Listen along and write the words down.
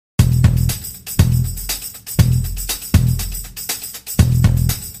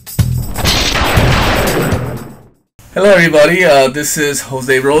Hello everybody, this is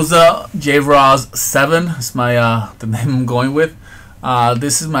Jose Rosa, JRoz7 is the name I'm going with.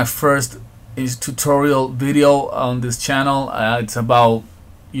 This is my first tutorial video on this channel. It's about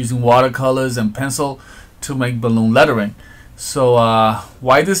using watercolors and pencil to make balloon lettering. So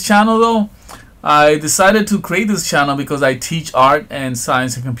why this channel though? I decided to create this channel because I teach art and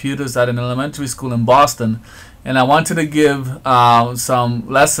science and computers at an elementary school in Boston, and I wanted to give some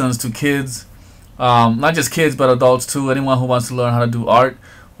lessons to kids. Not just kids but adults too, anyone who wants to learn how to do art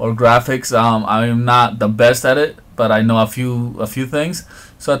or graphics. I am not the best at it, but I know a few things,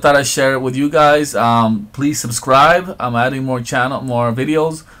 so I thought I'd share it with you guys. Please subscribe. I'm adding more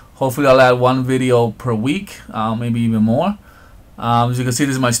videos. Hopefully I'll add one video per week, maybe even more. As you can see,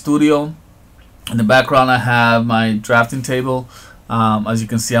 this is my studio. In the background I have my drafting table. As you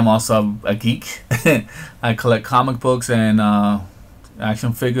can see, I'm also a geek. I collect comic books and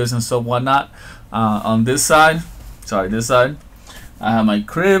action figures and so whatnot. On this side, I have my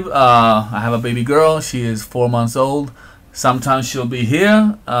crib. I have a baby girl. She is 4 months old. Sometimes she'll be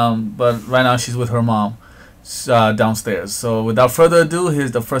here, but right now she's with her mom downstairs. So without further ado,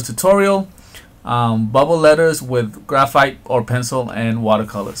 here's the first tutorial. Bubble letters with graphite or pencil and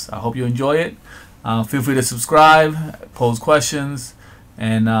watercolors. I hope you enjoy it. Feel free to subscribe, pose questions,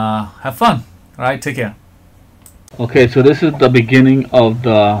 and have fun. Alright, take care. Okay, so this is the beginning of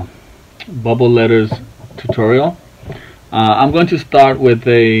the bubble letters tutorial. I'm going to start with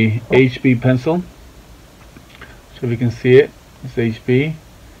a HB pencil. So if you can see it, it's HB.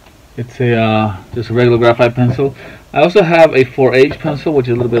 It's a just a regular graphite pencil. I also have a 4H pencil, which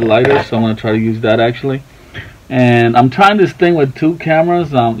is a little bit lighter, so I'm going to try to use that actually. And I'm trying this thing with 2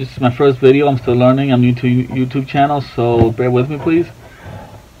 cameras. This is my first video. I'm still learning. I'm new to YouTube channel, so bear with me please.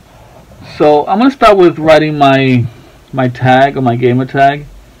 So I'm going to start with writing my tag, or my gamer tag,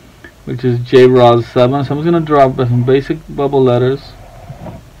 which is JRoz7. So I'm just going to draw some basic bubble letters.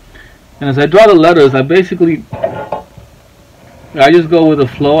 And as I draw the letters, I just go with the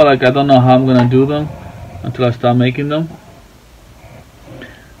flow. Like, I don't know how I'm going to do them until I start making them.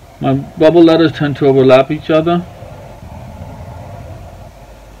 My bubble letters tend to overlap each other.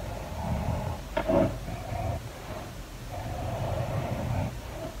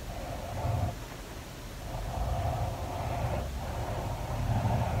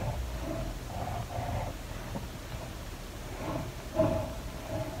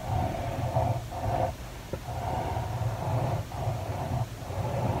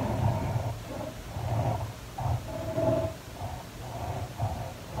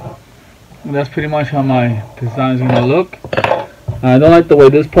 And that's pretty much how my design is going to look. I don't like the way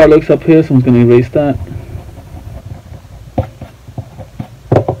this part looks up here, so I'm going to erase that.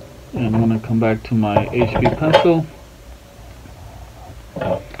 And I'm going to come back to my HB pencil.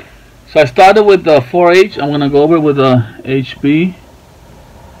 So I started with the 4H. I'm going to go over with the HB.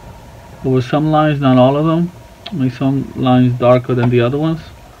 Over some lines, not all of them. Make some lines darker than the other ones.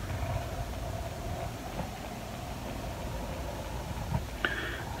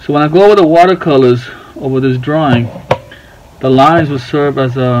 So when I go over the watercolors over this drawing, the lines will serve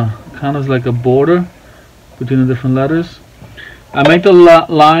as a kind of like a border between the different letters. I make the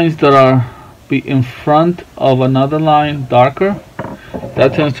lines that are in front of another line darker.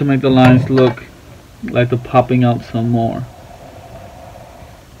 That tends to make the lines look like they're popping out some more.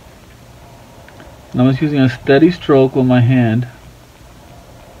 And I'm just using a steady stroke with my hand.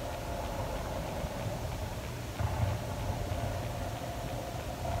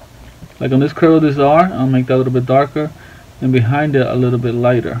 Like on this curve of this R, I'll make that a little bit darker, and behind it a little bit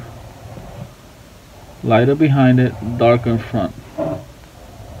lighter. Lighter behind it, darker in front.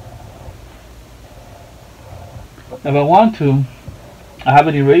 If I want to, I have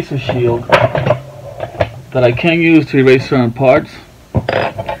an eraser shield that I can use to erase certain parts.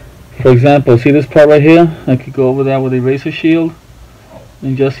 For example, see this part right here? I could go over that with the eraser shield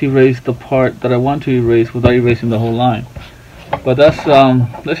and just erase the part that I want to erase without erasing the whole line. But that's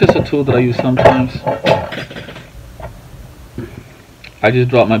just a tool that I use sometimes. I just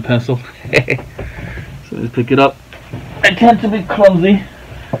dropped my pencil. So let's pick it up. I tend to be clumsy,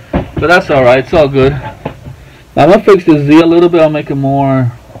 but that's alright, it's all good. Now I'm going to fix the Z a little bit. I'll make it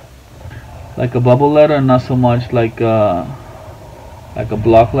more like a bubble letter and not so much like a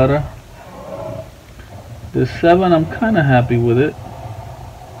block letter. This 7, I'm kind of happy with it,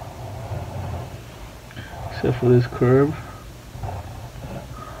 except for this curve.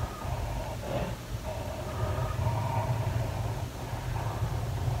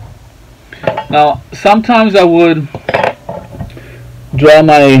 Now sometimes I would draw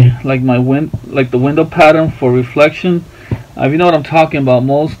the window pattern for reflection. If you know what I'm talking about,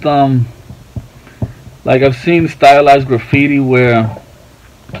 most Like I've seen stylized graffiti where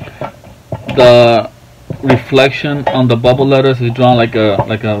the reflection on the bubble letters is drawn like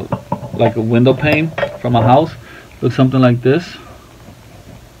a window pane from a house. Looks something like this.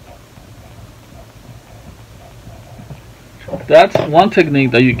 That's one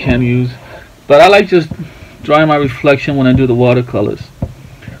technique that you can use, but I like just drawing my reflection when I do the watercolors.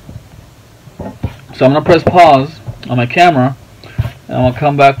 So I'm going to press pause on my camera, and I'm going to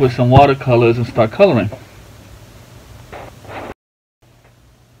come back with some watercolors and start coloring.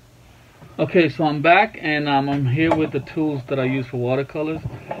 Okay, so I'm back, and I'm here with the tools that I use for watercolors.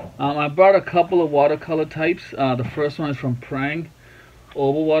 I brought a couple of watercolor types. The first one is from Prang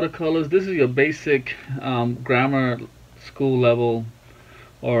Oval Watercolors. This is your basic grammar school level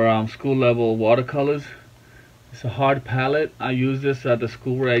or school level watercolors. It's a hard palette. I use this at the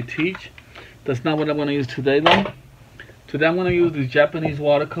school where I teach. That's not what I'm going to use today though. Today I'm going to use these Japanese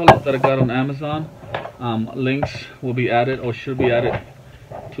watercolors that I got on Amazon. Links will be added or should be added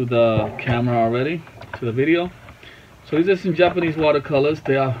to the camera already, to the video. So these are some Japanese watercolors.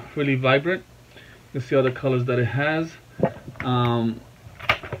 They are really vibrant. You can see all the colors that it has.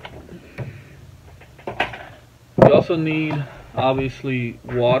 You also need obviously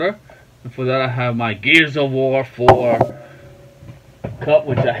water, and for that I have my Gears of War 4 cup,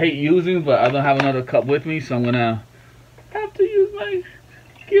 which I hate using, but I don't have another cup with me, so I'm gonna have to use my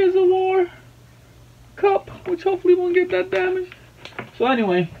Gears of War cup, which hopefully won't get that damaged. So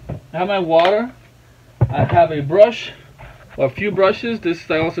anyway, I have my water. I have a brush, or a few brushes. This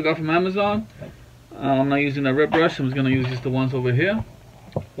I also got from Amazon. I'm not using a red brush. I'm just gonna use just the ones over here.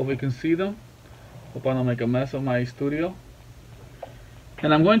 Hope you can see them. Hope I don't make a mess of my studio.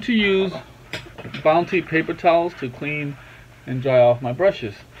 And I'm going to use Bounty paper towels to clean and dry off my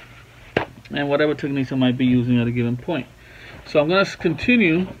brushes, and whatever techniques I might be using at a given point. So I'm going to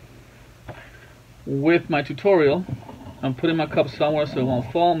continue with my tutorial. I'm putting my cup somewhere so it won't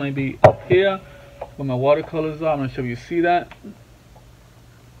fall, maybe up here where my watercolors are. I'm going to show you see that.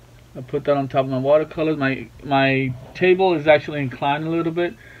 I put that on top of my watercolors. My table is actually inclined a little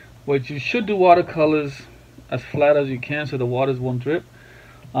bit, which you should do watercolors as flat as you can so the waters won't drip.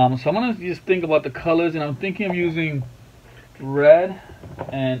 So I'm going to just think about the colors, and I'm thinking of using red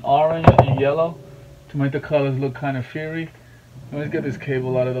and orange and yellow to make the colors look kind of fiery. Let me get this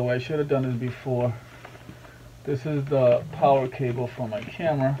cable out of the way. I should have done this before. This is the power cable for my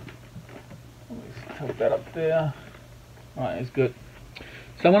camera. Let me tuck that up there. Alright, it's good.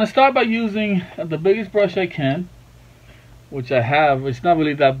 So I'm going to start by using the biggest brush I can, which I have. It's not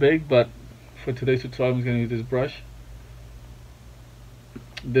really that big, but for today's tutorial I'm going to use this brush.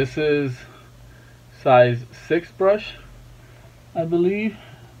 This is size 6 brush, I believe.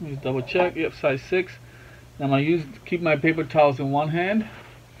 Let me just double check. Yep, size 6. Now I'm going to keep my paper towels in one hand.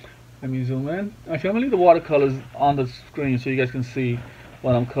 Let me zoom in. Actually, I'm going to leave the watercolors on the screen so you guys can see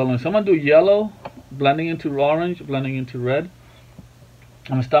what I'm coloring. So I'm going to do yellow, blending into orange, blending into red. I'm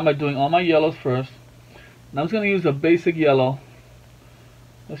going to start by doing all my yellows first. And I'm just going to use a basic yellow.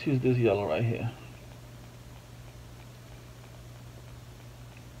 Let's use this yellow right here.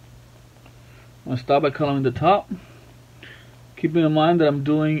 I'm going to start by coloring the top, keeping in mind that I'm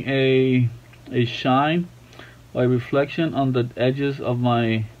doing a shine or a reflection on the edges of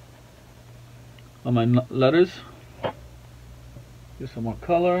my letters. Get some more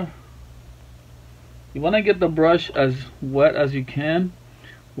color. You want to get the brush as wet as you can,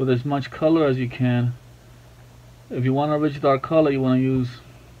 with as much color as you can. If you want a rich dark color, you want to use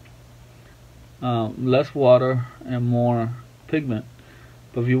less water and more pigment.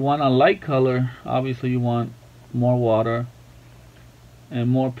 But if you want a light color, obviously you want more water and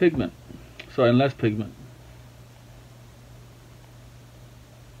more pigment. Sorry, and less pigment.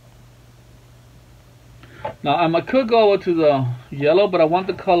 Now I could go over to the yellow, but I want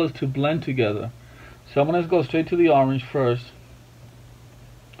the colors to blend together. So I'm going to go straight to the orange first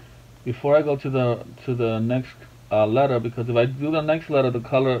before I go to the next letter, because if I do the next letter,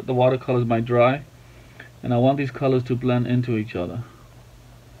 the watercolors might dry, and I want these colors to blend into each other.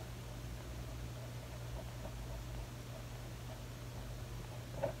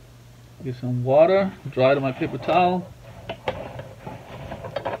 Get some water, dry to my paper towel.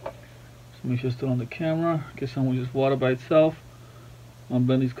 Just make sure it's still on the camera. Get some with just water by itself. I'll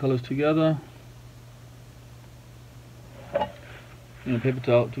blend these colors together. And a paper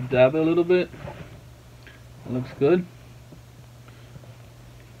towel to dab it a little bit. It looks good.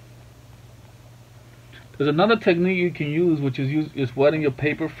 There's another technique you can use, which is wetting your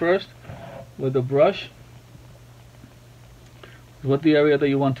paper first with a brush. Wet the area that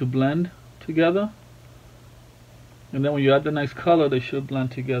you want to blend together, and then when you add the next color, they should blend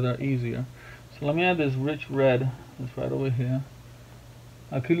together easier. So So let me add this rich red that's right over here.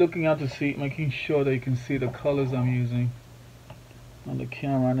 I keep looking out to see, making sure that you can see the colors I'm using on the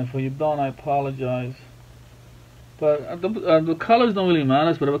camera, and if you don't, I apologize. But the colors don't really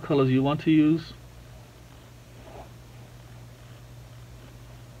matter. It's whatever colors you want to use.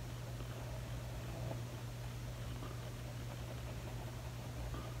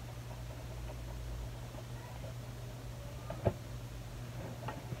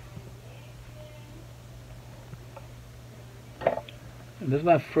 And this is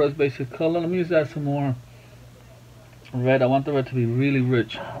my first basic color. Let me just add some more red. I want the red to be really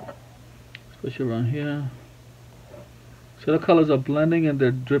rich, especially around here. So the colors are blending and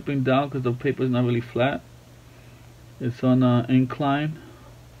they're dripping down because the paper is not really flat. It's on incline.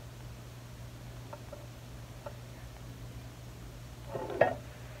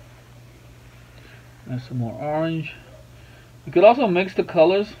 Add some more orange. You could also mix the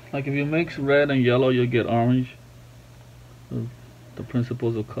colors. Like if you mix red and yellow, you'll get orange. The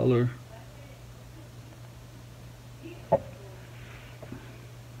principles of color. Let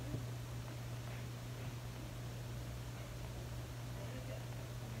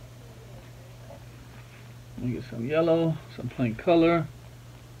me get some yellow, some plain color.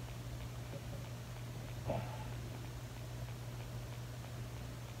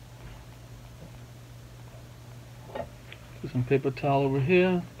 Put some paper towel over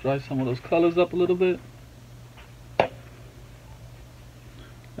here, dry some of those colors up a little bit.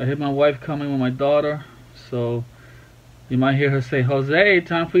 I hear my wife coming with my daughter, so you might hear her say, "Jose,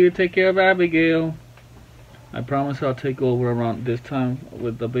 time for you to take care of Abigail." I promise her I'll take over around this time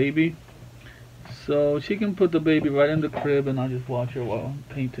with the baby, so she can put the baby right in the crib and I'll just watch her while I'm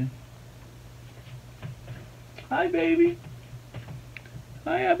painting. Hi, baby.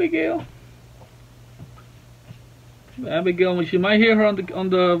 Hi, Abigail. Abigail, she might hear her on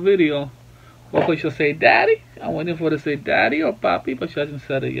the video. Hopefully she'll say daddy. I'm waiting for her to say daddy or papi, but she hasn't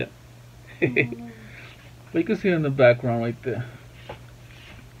said it yet. But you can see her in the background right there.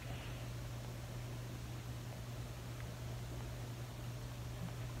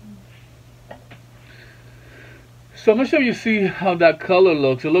 So I'm not sure you see how that color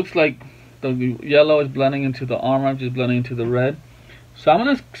looks. It looks like the yellow is blending into the orange, just blending into the red. So I'm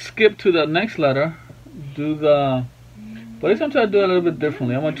going to skip to the next letter. But this time I'm trying to do it a little bit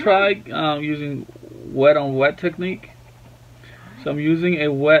differently. I'm going to try using wet on wet technique. So I'm using a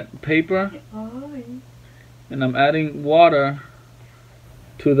wet paper and I'm adding water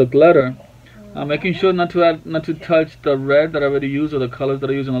to the glitter. I'm making sure not to touch the red that I already used or the colors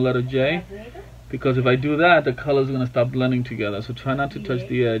that I use on the letter J, because if I do that, the colors are going to start blending together. So try not to touch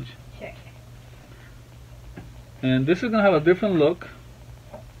the edge. And this is going to have a different look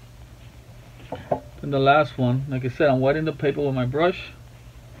than the last one. Like I said, I'm wetting the paper with my brush.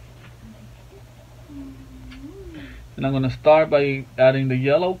 And I'm going to start by adding the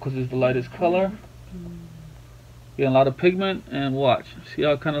yellow because it's the lightest color. Get a lot of pigment and watch. See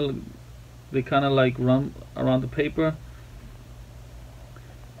how they kind of like run around the paper.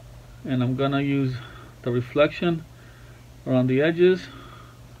 And I'm going to use the reflection around the edges.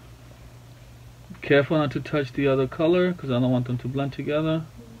 Careful not to touch the other color because I don't want them to blend together.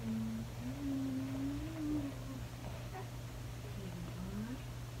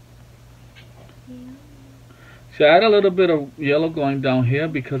 So I add a little bit of yellow going down here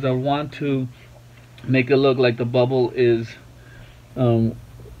because I want to make it look like the bubble is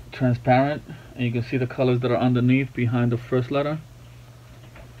transparent, and you can see the colors that are underneath behind the first letter.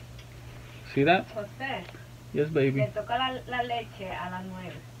 See that? José, Yes, baby. le toca la leche a las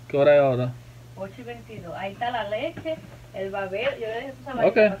 9. ¿Qué hora es ahora? 8:22. Ahí está la leche, el babel. Yo le dejé esa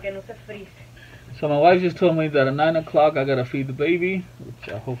Okay. para que no se frise. So my wife just told me that at 9 o'clock I gotta feed the baby, which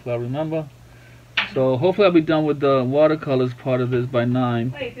hopefully I'll remember. So hopefully I'll be done with the watercolors part of this by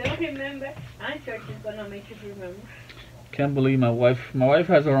 9. Wait, if you don't remember, I'm sure she's gonna make you remember. Can't believe my wife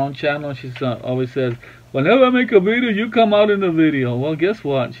has her own channel. She always says, whenever I make a video, you come out in the video. Well, guess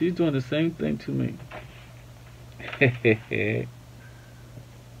what? She's doing the same thing to me.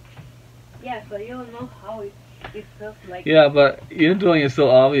 Yeah, so you'll know how it feels like. Yeah, but you're doing it so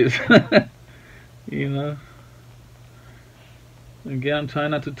obvious. You know. Again, I'm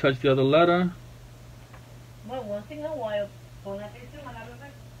trying not to touch the other letter. Well, once in a while, pon atención a la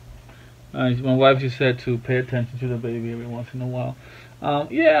bebé. My wife just said to pay attention to the baby every once in a while.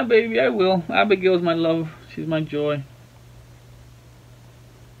 Yeah, baby, I will. Abigail's my love. She's my joy.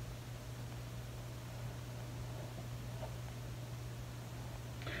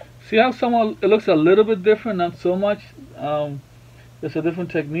 See how it looks a little bit different, not so much. It's a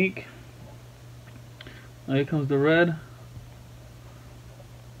different technique. Now here comes the red.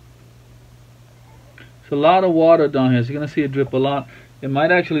 It's a lot of water down here, so you're gonna see it drip a lot. It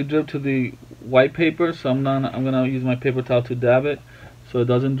might actually drip to the white paper, so I'm gonna use my paper towel to dab it so it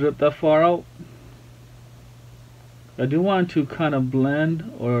doesn't drip that far out. I do want to kind of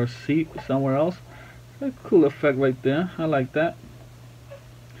blend or seep somewhere else. A cool effect right there. I like that.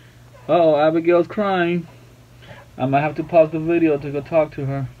 Uh-oh, Abigail's crying. I might have to pause the video to go talk to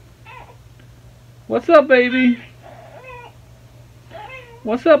her. What's up, baby?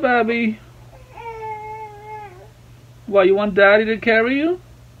 What's up, Abby? What, you want Daddy to carry you?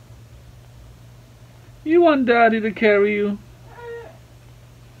 You want Daddy to carry you?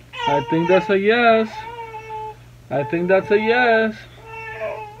 I think that's a yes. I think that's a yes.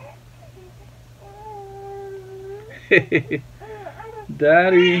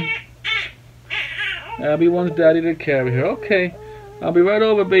 Daddy. Abby wants Daddy to carry her. Okay. I'll be right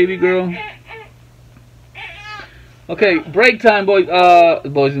over, baby girl. Okay, break time, boys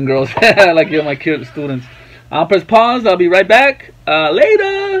and girls. Like you're my cute students. I'll press pause. I'll be right back.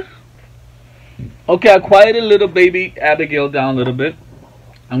 Later. Okay, I quieted little baby Abigail down a little bit.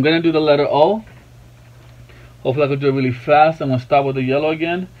 I'm going to do the letter O. Hopefully I can do it really fast. I'm going to start with the yellow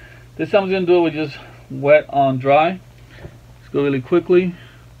again. This time I'm going to do it with just wet on dry. Let's go really quickly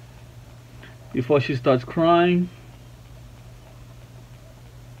before she starts crying.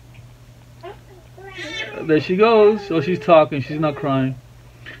 There she goes. So she's talking. She's not crying.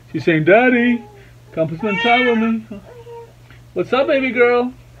 She's saying, Daddy, come spend time with me. What's up, baby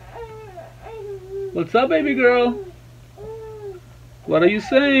girl? What's up, baby girl? What are you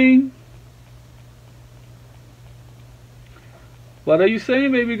saying? What are you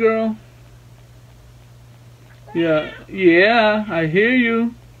saying, baby girl? Yeah, I hear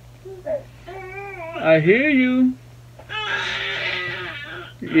you. I hear you.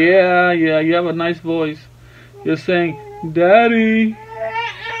 Yeah, you have a nice voice. You're saying, Daddy.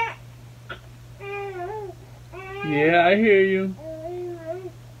 Yeah, I hear you.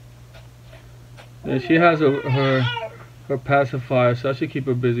 Yeah, she has her pacifier, so I should keep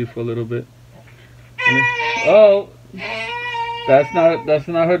her busy for a little bit. Oh, that's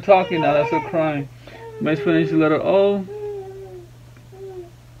not her talking now. That's her crying. Let's finish the letter O.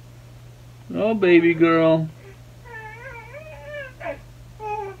 Oh, baby girl.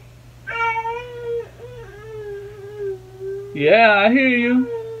 Yeah, I hear you.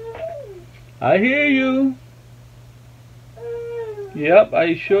 I hear you. Yep,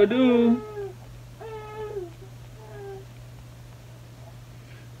 I sure do.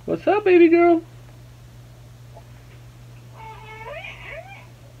 What's up, baby girl?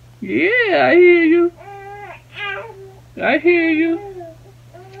 Yeah, I hear you. I hear you.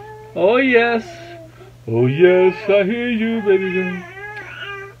 Oh yes. Oh yes, I hear you, baby girl.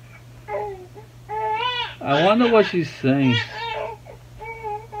 I wonder what she's saying.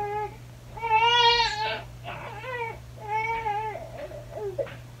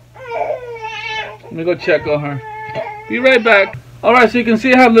 Let me go check on her. Be right back. Alright, so you can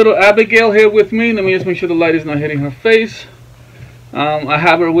see I have little Abigail here with me. Let me just make sure the light is not hitting her face. I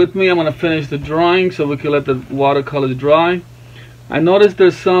have her with me. I'm going to finish the drawing so we can let the watercolors dry. I noticed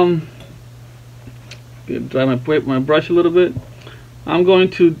there's some... Dry my brush a little bit. I'm going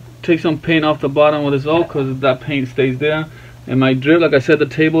to take some paint off the bottom of this O because that paint stays there. And my drip, like I said, the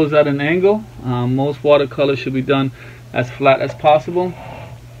table is at an angle. Most watercolors should be done as flat as possible.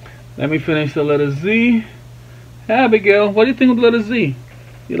 Let me finish the letter Z. Abigail, what do you think of the letter Z?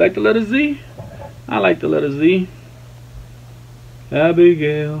 You like the letter Z? I like the letter Z.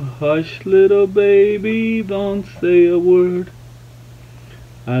 Abigail, hush little baby, don't say a word.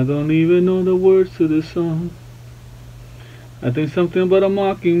 I don't even know the words to this song. I think something about a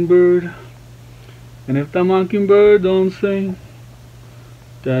mockingbird. And if the mockingbird don't sing,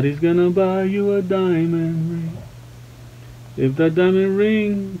 Daddy's gonna buy you a diamond ring. If that diamond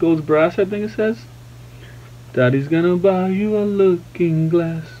ring goes brass, I think it says, Daddy's gonna buy you a looking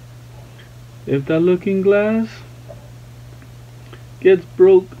glass. If that looking glass gets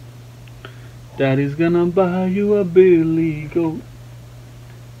broke, Daddy's gonna buy you a billy goat.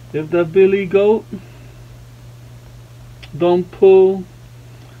 If that billy goat don't pull,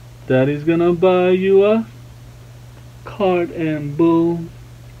 Daddy's gonna buy you a cart and bull.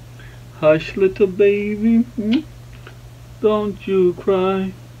 Hush little baby, don't you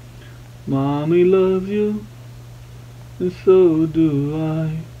cry. Mommy loves you, and so do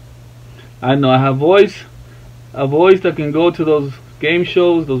I know I have a voice that can go to those game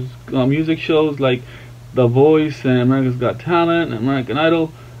shows, those music shows like The Voice and America's Got Talent and American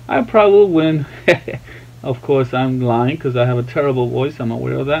Idol. I probably will win. Of course, I'm lying because I have a terrible voice. I'm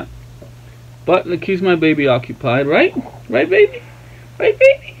aware of that. But it keeps my baby occupied, right? Right, baby? Right,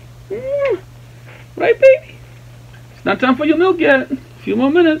 baby? Right, baby? It's not time for your milk yet. A few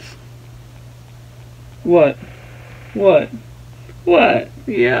more minutes. What? What? What?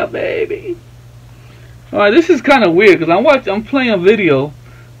 Yeah, baby. Alright, this is kind of weird because I'm playing a video,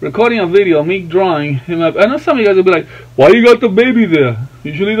 recording a video, me drawing. And I know some of you guys will be like, why you got the baby there?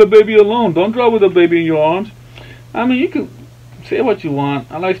 You should leave the baby alone. Don't draw with the baby in your arms. I mean, you can say what you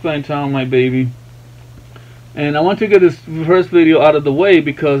want. I like spending time with my baby. And I want to get this first video out of the way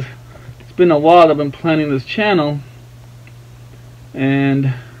because it's been a while I've been planning this channel.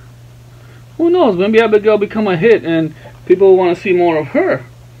 And who knows, maybe Abigail become a hit and people want to see more of her.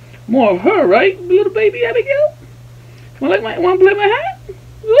 More of her, right? Little baby Abigail? Want to play my hat?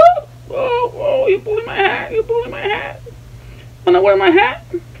 Oh, you pulling my hat. You pulling my hat. Want to wear my hat?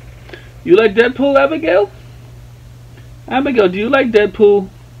 You like Deadpool, Abigail? Abigail, do you like Deadpool?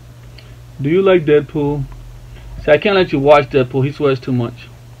 Do you like Deadpool? See, I can't let you watch Deadpool. He swears too much.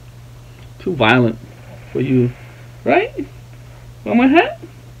 Too violent for you. Right? Want my hat?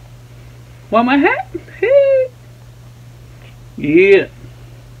 Want my hat? Hey. Yeah.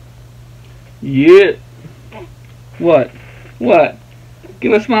 Yeah. What? What?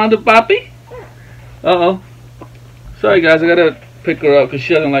 Give a smile to Poppy? Uh-oh. Sorry, guys. I gotta pick her up because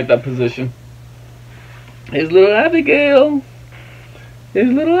she doesn't like that position. Here's little Abigail.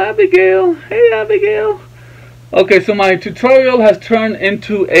 Here's little Abigail. Hey, Abigail. Okay, so my tutorial has turned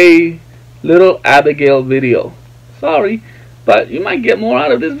into a little Abigail video. Sorry, but you might get more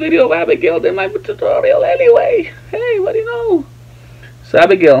out of this video of Abigail than my tutorial anyway. Hey, what do you know? So,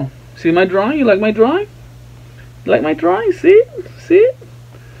 Abigail, see my drawing? You like my drawing? You like my drawing? See it? See it?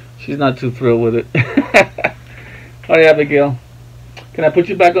 She's not too thrilled with it. Alright, Abigail. Can I put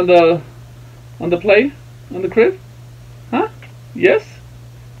you back on the play? On the crib? Huh? Yes?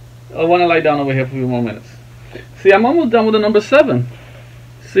 I want to lie down over here for a few more minutes. See, I'm almost done with the number 7.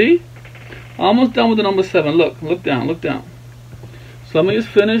 See? Almost done with the number 7. Look down, look down. So let me just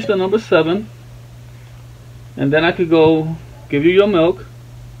finish the number 7. And then I could go give you your milk.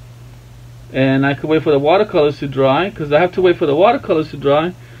 And I could wait for the watercolors to dry. Because I have to wait for the watercolors to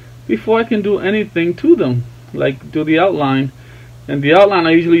dry before I can do anything to them. Like do the outline. And the outline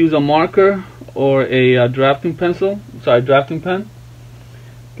I usually use a marker or a drafting pencil. Sorry, drafting pen.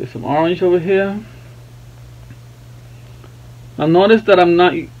 Get some orange over here. I'll notice that I'm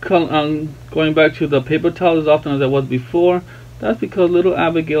not going back to the paper towel as often as I was before. That's because little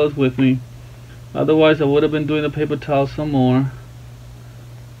Abigail is with me. Otherwise I would have been doing the paper towel some more.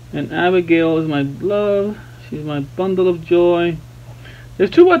 And Abigail is my love. She's my bundle of joy.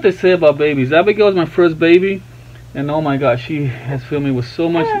 It's true what they say about babies. Abigail is my first baby. And oh my gosh, she has filled me with so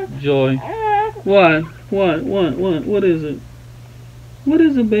much joy. What? What is it? What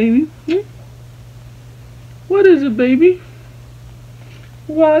is it, baby? What is it, baby?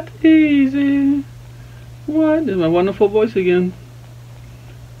 What is it? What is my wonderful voice again?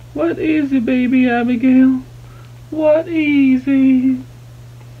 What is it, baby Abigail? What is it?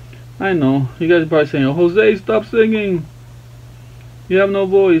 I know. You guys are probably saying, oh, Jose, stop singing. You have no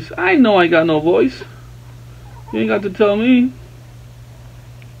voice. I know I got no voice. You ain't got to tell me.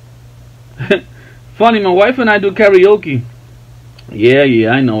 Funny, my wife and I do karaoke.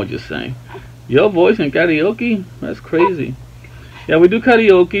 Yeah, I know what you're saying. Your voice in karaoke? That's crazy. Yeah, we do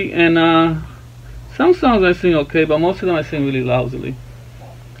karaoke, and some songs I sing okay, but most of them I sing really loudly.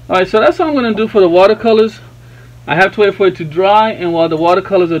 Alright, so that's what I'm going to do for the watercolors. I have to wait for it to dry, and while the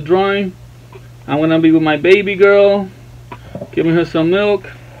watercolors are drying, I'm going to be with my baby girl, giving her some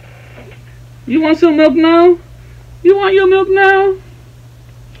milk. You want some milk now? You want your milk now?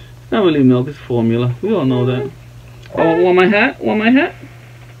 It's not really milk, it's formula. We all know that. Oh, want my hat? Want my hat?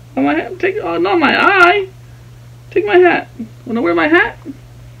 Want my hat? Take, oh, not my eye. Take my hat. Want to wear my hat?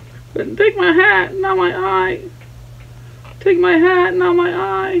 Take my hat, not my eye. Take my hat, not my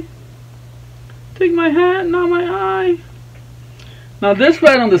eye. Take my hat, not my eye. Now this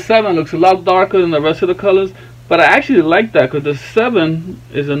red on the 7 looks a lot darker than the rest of the colors, but I actually like that because the 7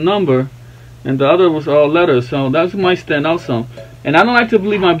 is a number and the other was all letters, so that might stand out some. And I don't like to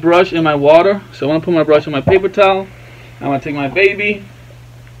leave my brush in my water, so I want to put my brush on my paper towel. I'm going to take my baby.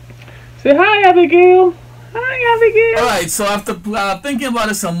 Say hi, Abigail. Hi, Abigail. Alright, so after thinking about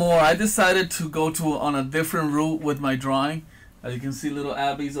it some more, I decided to go on a different route with my drawing. As you can see, little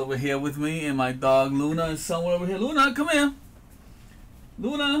Abby's over here with me, and my dog Luna is somewhere over here. Luna, come here.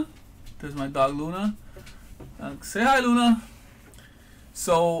 Luna. There's my dog Luna. Say hi, Luna.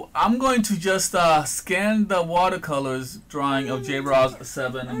 So I'm going to just scan the watercolors drawing of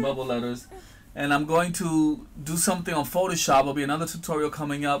JRoz7 and bubble letters, and I'm going to do something on Photoshop. There'll be another tutorial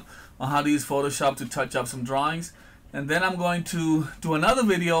coming up on how to use Photoshop to touch up some drawings, And then I'm going to do another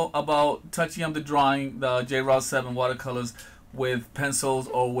video about touching up the drawing, the JRoz7 watercolors with pencils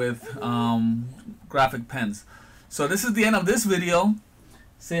or with graphic pens. So this is the end of this video.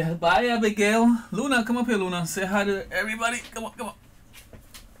 Say bye, Abigail. Luna, come up here, Luna. Say hi to everybody. Come on, come on.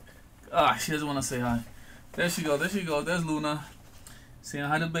 Ah, she doesn't want to say hi. There she goes. There she goes. There's Luna. Saying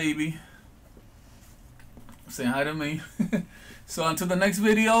hi to baby. Saying hi to me. So until the next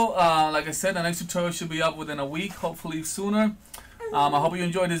video, like I said, the next tutorial should be up within a week, hopefully sooner. I hope you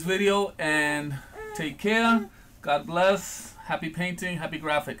enjoyed this video, and take care. God bless. Happy painting. Happy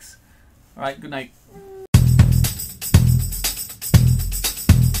graphics. All right. Good night.